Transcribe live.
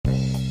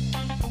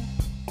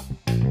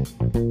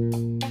Hey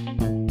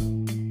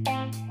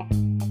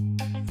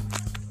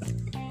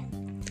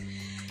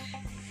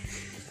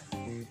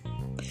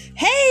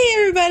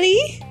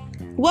everybody!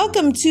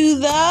 Welcome to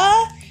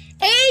the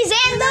A's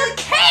and the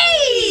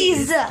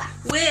K's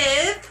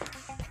with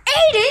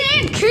Aiden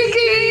and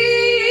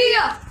Kiki.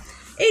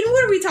 Aiden,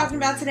 what are we talking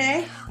about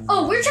today?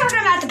 Oh, we're talking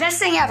about the best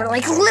thing ever.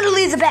 Like,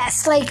 literally the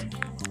best. Like,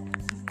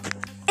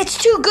 it's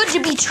too good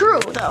to be true,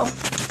 though.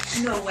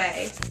 No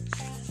way.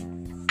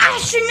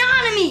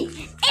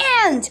 Astronomy!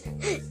 And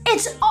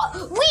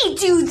we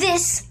do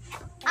this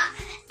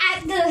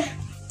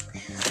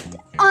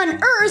on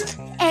Earth,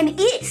 and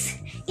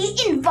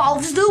it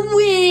involves the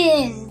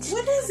wind.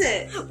 What is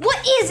it? What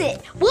is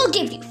it? We'll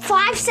give you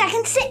 5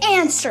 seconds to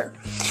answer.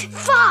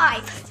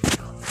 5,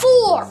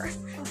 4,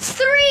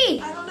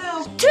 3, I don't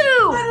know. 2,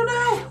 I don't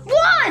know.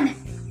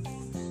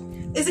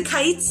 1. Is it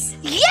kites?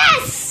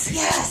 Yes!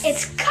 Yes!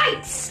 It's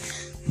kites.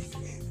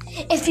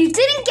 If you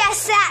didn't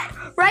guess that,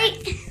 right?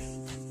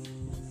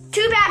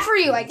 Too bad for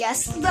you, I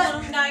guess.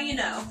 But Now you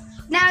know.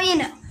 now you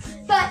know.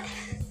 But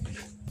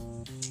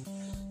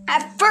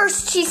at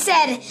first she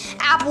said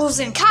apples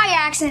and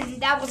kayaks,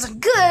 and that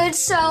wasn't good,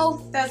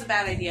 so That was a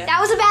bad idea.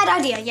 that was a bad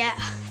idea, yeah.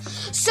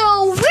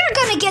 So we're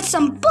gonna get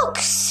some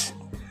books.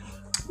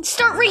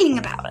 Start reading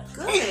about it.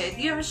 Good.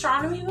 You have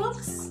astronomy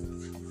books?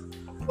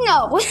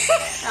 No. Oh.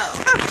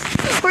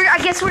 I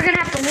guess we're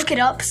gonna have to look it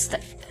up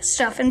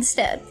stuff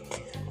instead.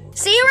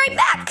 See you right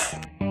back.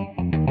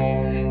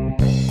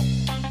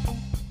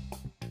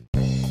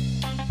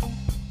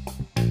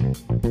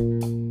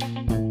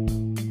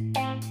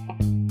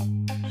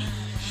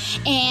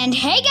 And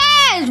hey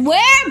guys,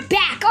 we're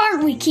back,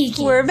 aren't we,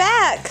 Kiki? We're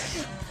back.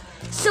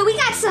 So we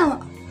got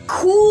some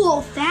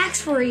cool facts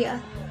for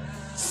you.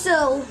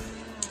 So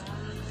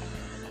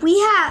we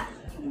have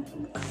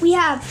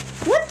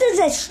what does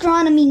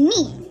astronomy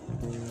mean?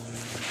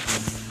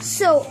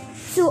 So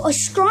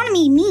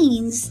astronomy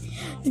means,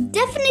 the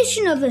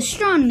definition of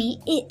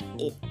astronomy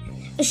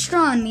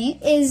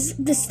is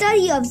the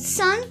study of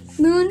sun,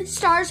 moon,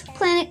 stars,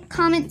 planet,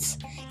 comets,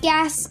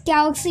 gas,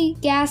 galaxy,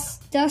 gas,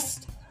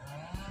 dust,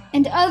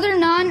 and other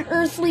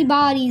non-earthly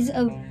bodies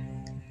of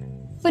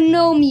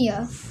phenomenon.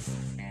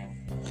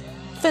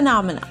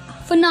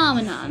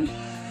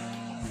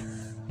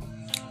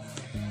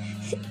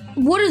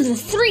 What are the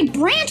 3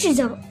 branches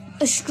of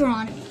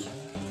astronomy?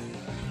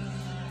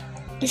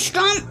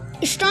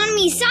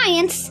 Astronomy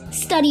science,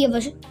 study of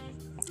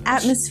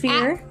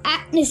Atmosphere.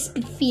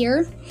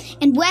 atmosphere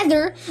and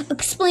weather,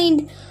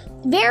 explained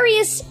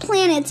various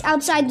planets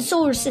outside the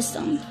solar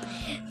system.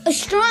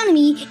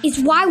 Astronomy is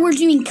why we're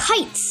doing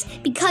kites,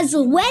 because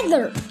the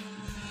weather.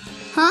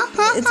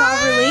 It's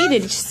all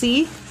related,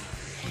 see?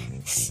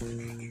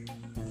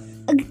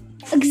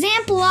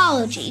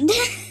 Exampleology.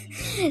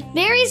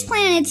 Various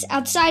planets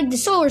outside the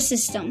solar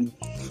system.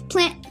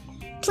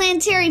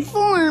 Planetary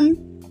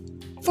formation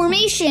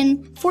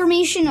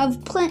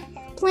of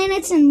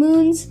planets and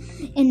moons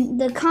in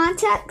the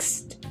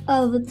context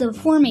of the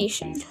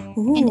formation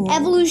and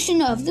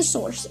evolution of the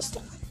solar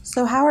system.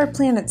 So how are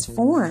planets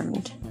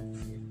formed?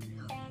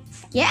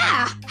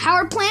 Yeah, how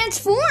are planets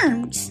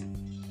formed?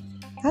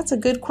 That's a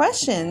good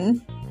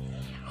question.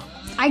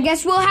 I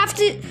guess we'll have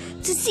to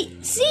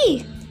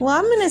see. Well,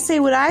 I'm going to say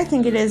what I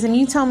think it is, and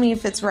you tell me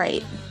if it's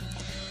right.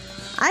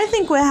 I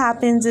think what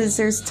happens is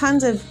there's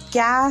tons of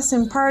gas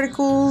and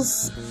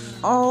particles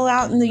all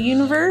out in the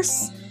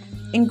universe,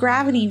 and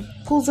gravity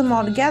pulls them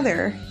all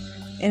together,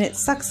 and it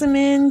sucks them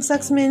in, so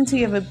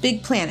you have a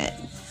big planet.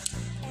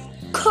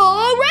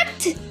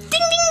 Correct! Ding,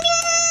 ding,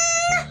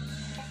 ding!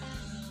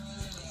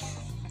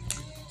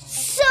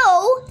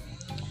 So,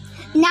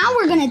 now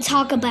we're going to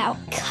talk about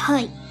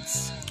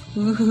kites.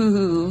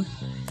 Ooh.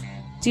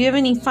 Do you have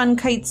any fun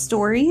kite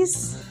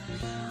stories?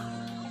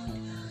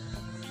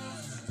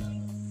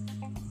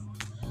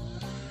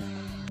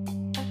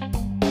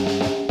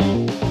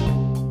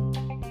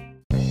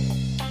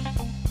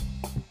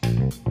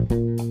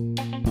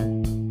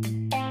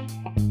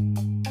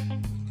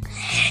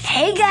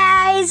 Hey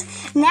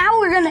guys, now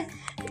we're gonna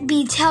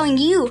be telling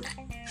you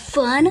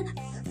fun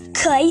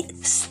kite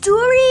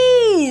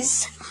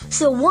stories.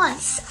 So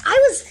once I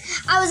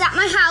was at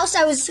my house,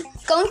 I was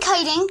going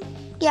kiting,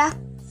 yeah,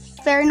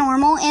 very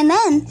normal, and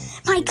then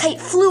my kite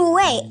flew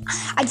away.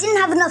 I didn't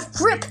have enough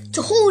grip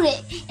to hold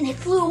it, and it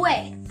flew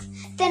away.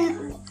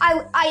 Then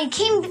I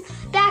came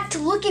back to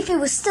look if it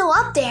was still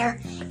up there.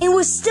 It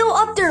was still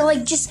up there,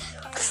 like just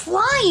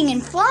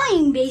flying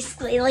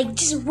basically, like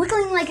just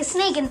wiggling like a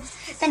snake, and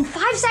then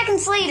 5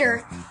 seconds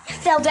later, it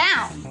fell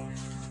down.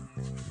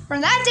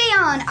 From that day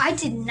on, I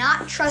did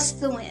not trust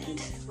the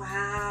wind.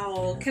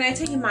 Wow. Can I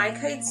tell you my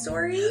kite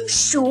story?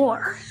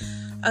 Sure.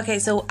 Okay,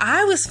 so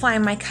I was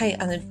flying my kite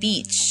on the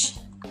beach.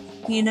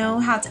 You know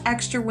how it's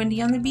extra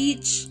windy on the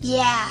beach?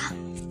 Yeah.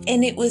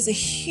 And it was a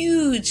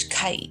huge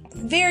kite.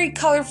 Very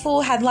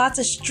colorful, had lots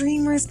of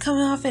streamers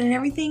coming off it and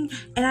everything.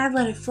 And I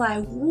let it fly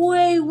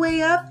way,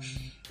 way up.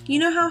 You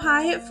know how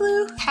high it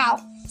flew? How?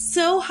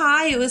 So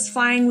high it was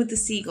flying with the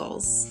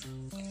seagulls.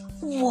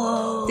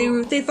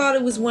 Whoa. They thought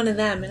it was one of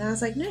them, and I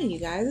was like, no, you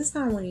guys, it's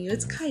not one of you.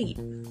 It's Kite.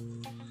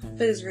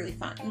 But it was really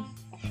fun.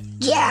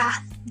 Yeah.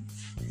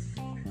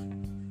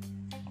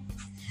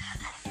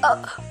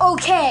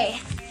 Okay.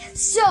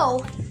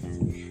 So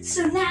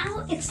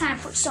now it's time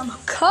for some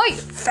kite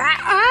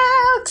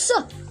facts.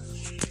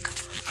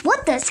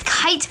 What does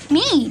kite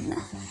mean?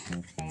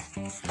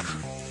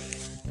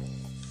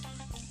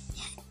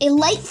 A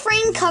light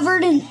frame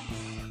covered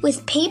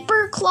with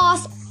paper,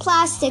 cloth,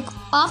 plastic,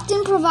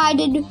 often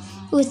provided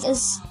with a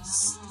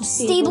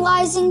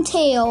stabilizing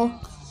tail,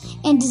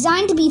 and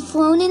designed to be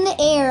flown in the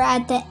air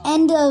at the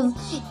end of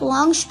a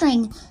long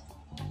string.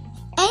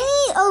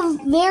 Any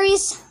of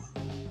various,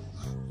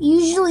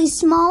 usually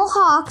small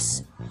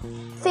hawks,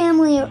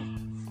 family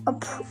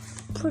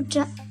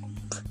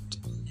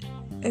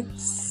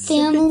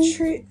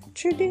family.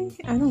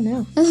 I don't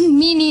know.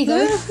 Me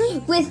neither.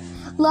 With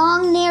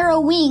long, narrow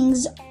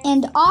wings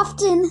and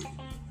often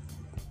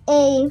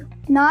a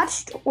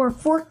notched or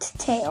forked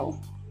tail.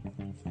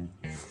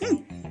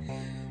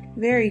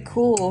 Very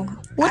cool.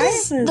 What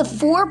is the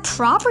 4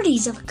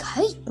 properties of a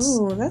kite?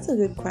 Oh, that's a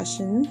good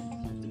question.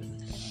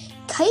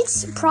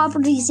 Kites'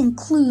 properties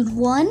include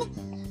 1,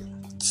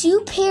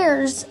 2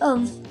 pairs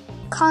of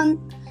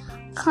consecutive.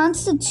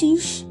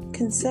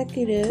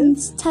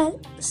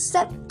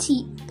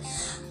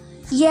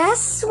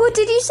 Yes, what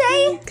did you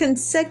say?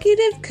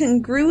 Consecutive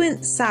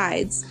congruent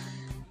sides,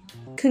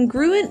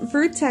 congruent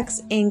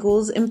vertex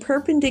angles, and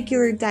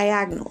perpendicular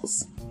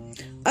diagonals.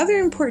 Other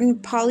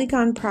important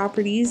polygon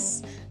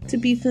properties to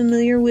be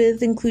familiar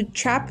with include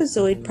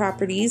trapezoid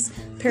properties,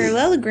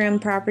 parallelogram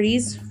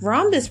properties,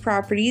 rhombus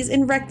properties,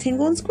 and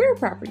rectangle and square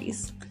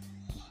properties.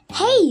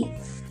 Hey,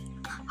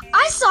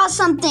 I saw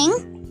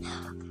something.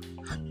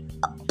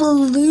 A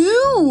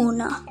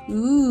balloon.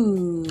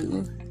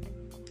 Ooh.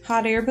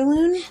 Hot air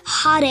balloon?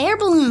 Hot air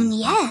balloon,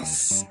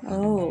 yes.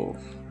 Oh.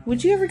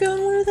 Would you ever go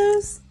in one of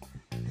those?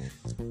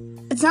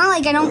 It's not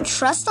like I don't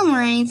trust them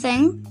or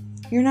anything.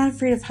 You're not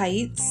afraid of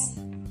heights?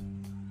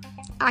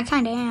 I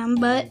kind of am,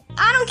 but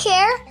I don't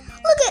care.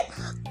 Look at,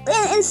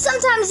 and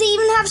sometimes they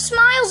even have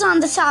smiles on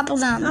the top of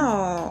them.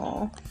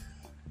 Oh.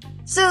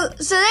 So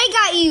they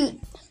got you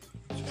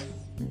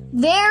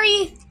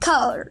very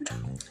colored.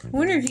 I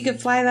wonder if you could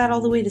fly that all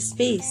the way to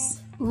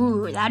space.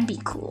 Ooh, that'd be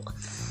cool.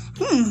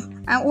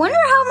 I wonder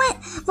how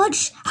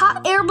much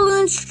hot air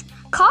balloons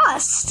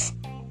cost.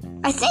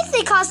 I think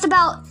they cost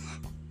about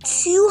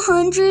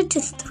 $200 to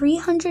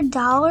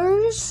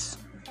 $300.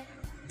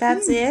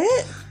 That's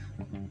it?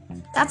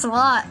 That's a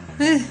lot.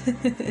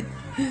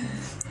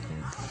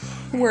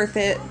 Worth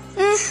it.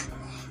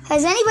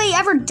 Has anybody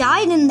ever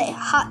died in the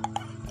hot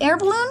air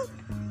balloon?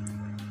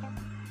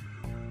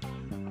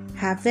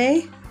 Have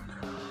they?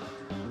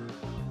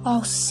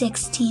 All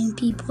 16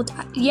 people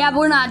died. Yeah,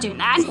 we're not doing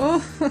that.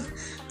 Oh,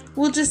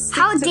 we'll just stick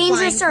How to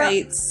dangerous flying are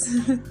kites.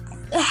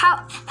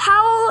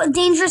 how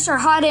dangerous are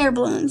hot air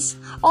balloons?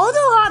 Although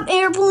hot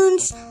air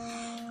balloons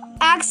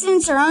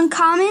accidents are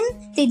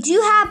uncommon, they do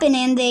happen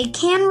and they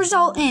can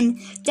result in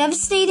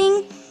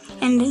devastating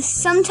and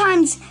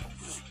sometimes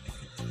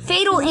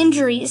fatal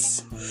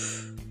injuries.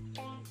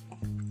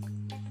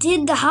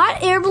 Did the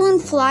hot air balloon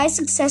fly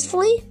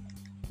successfully?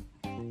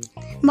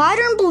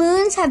 Modern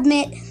balloons have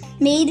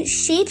made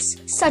shapes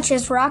such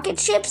as rocket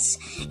ships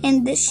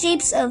and the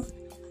shapes of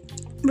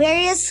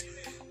various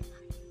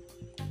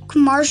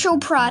commercial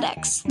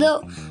products.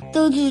 Though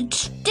the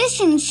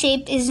traditional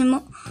shape is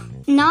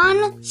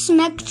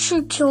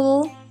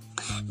non-symmetrical,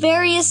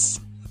 various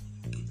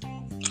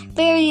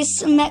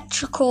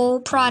symmetrical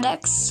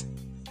products,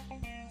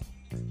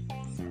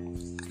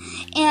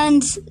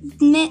 and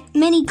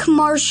many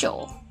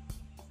commercial,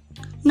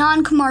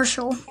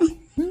 non-commercial,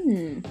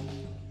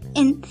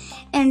 and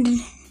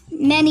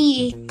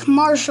many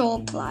commercial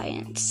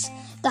appliances.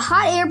 The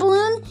hot air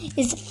balloon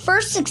is the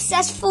first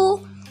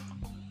successful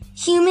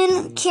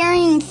human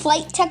carrying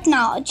flight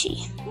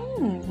technology.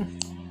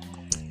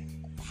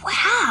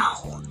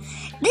 Wow,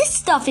 this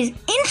stuff is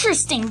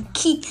interesting.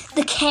 Keep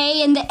the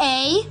K and the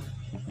A.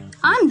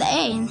 I'm the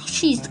A and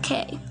she's the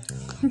K.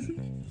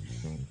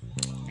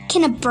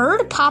 Can a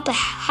bird pop a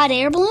hot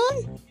air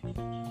balloon?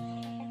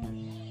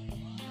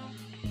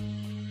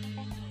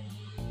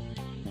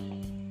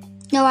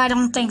 No, I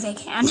don't think they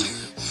can.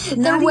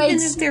 Not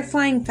even if they're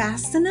flying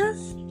fast enough?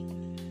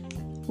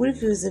 What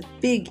if it was a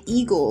big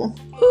eagle?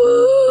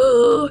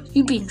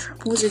 You'd be in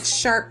trouble. With its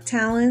sharp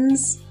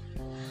talons?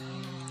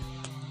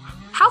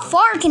 How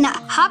far can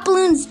hot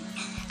balloons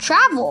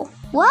travel?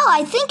 Well,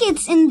 I think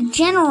it's in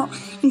general,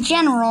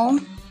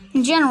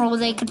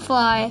 they could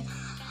fly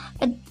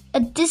a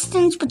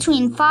distance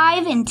between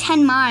 5 and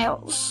 10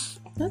 miles.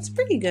 That's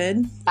pretty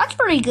good. That's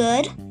pretty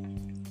good.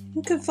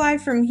 You could fly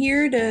from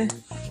here to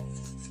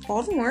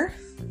Baltimore.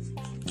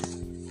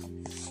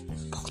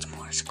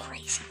 Baltimore's a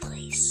crazy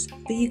place.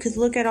 But you could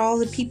look at all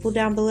the people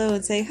down below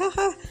and say,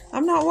 haha,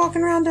 I'm not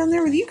walking around down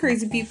there with you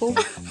crazy people.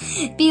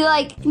 Be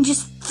like,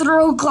 just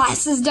throw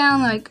glasses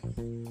down like,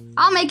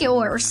 I'll make it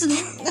worse.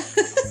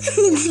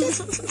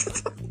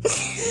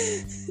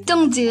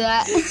 Don't do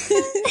that.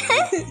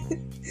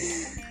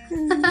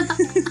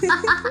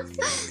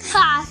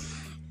 Ha.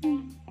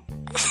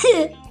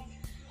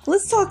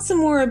 Let's talk some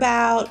more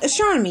about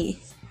astronomy.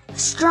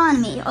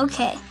 Astronomy,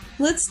 okay.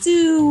 Let's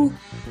do...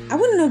 I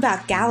want to know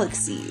about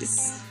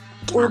galaxies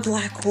or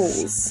black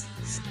holes.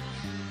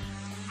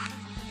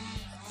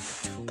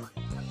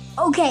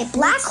 Okay,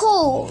 black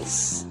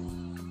holes.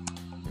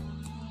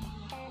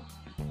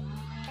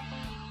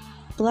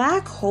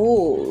 Black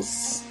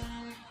holes.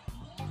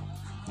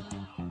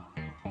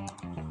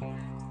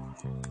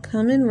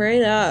 Coming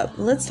right up.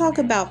 Let's talk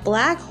about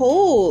black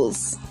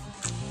holes.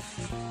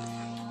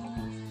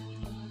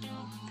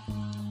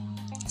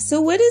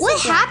 So what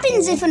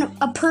happens if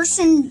a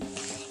person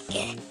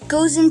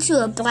goes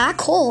into a black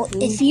hole?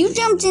 If you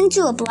jumped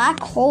into a black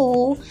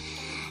hole,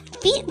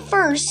 feet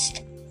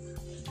first,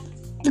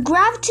 the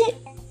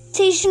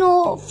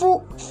gravitational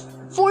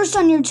force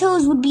on your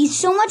toes would be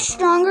so much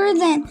stronger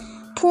than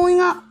pulling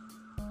up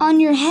on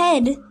your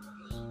head.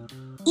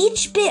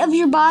 Each bit of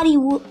your body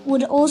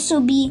would also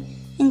be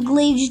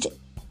elongated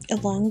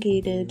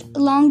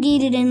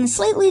in a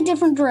slightly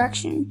different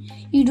direction.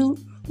 You'd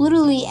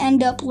literally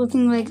end up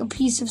looking like a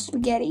piece of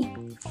spaghetti.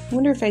 I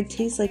wonder if I'd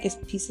taste like a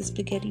piece of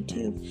spaghetti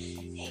too.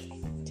 Hey,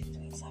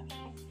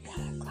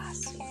 237,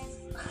 glass.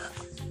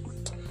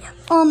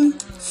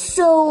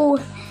 So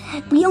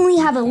we only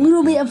have a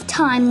little bit of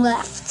time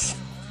left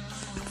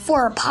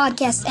before our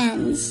podcast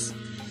ends.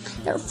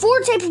 There are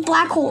 4 types of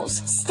black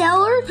holes: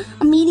 stellar,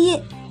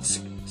 immediate,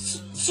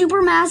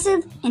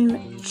 supermassive, and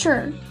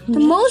mature. The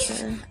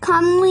most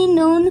commonly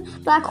known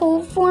black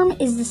hole form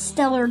is the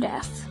stellar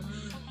death.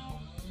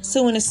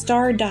 So when a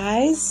star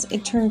dies,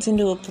 it turns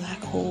into a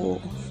black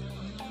hole.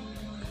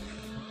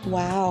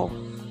 Wow.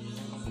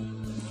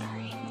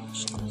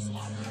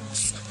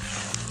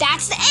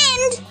 That's the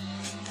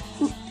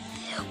end.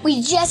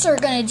 We just are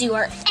going to do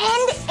our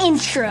end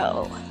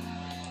intro.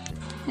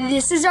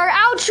 This is our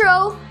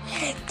outro.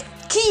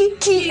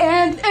 Kiki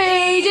and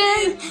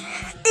Aiden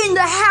in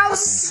the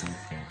house.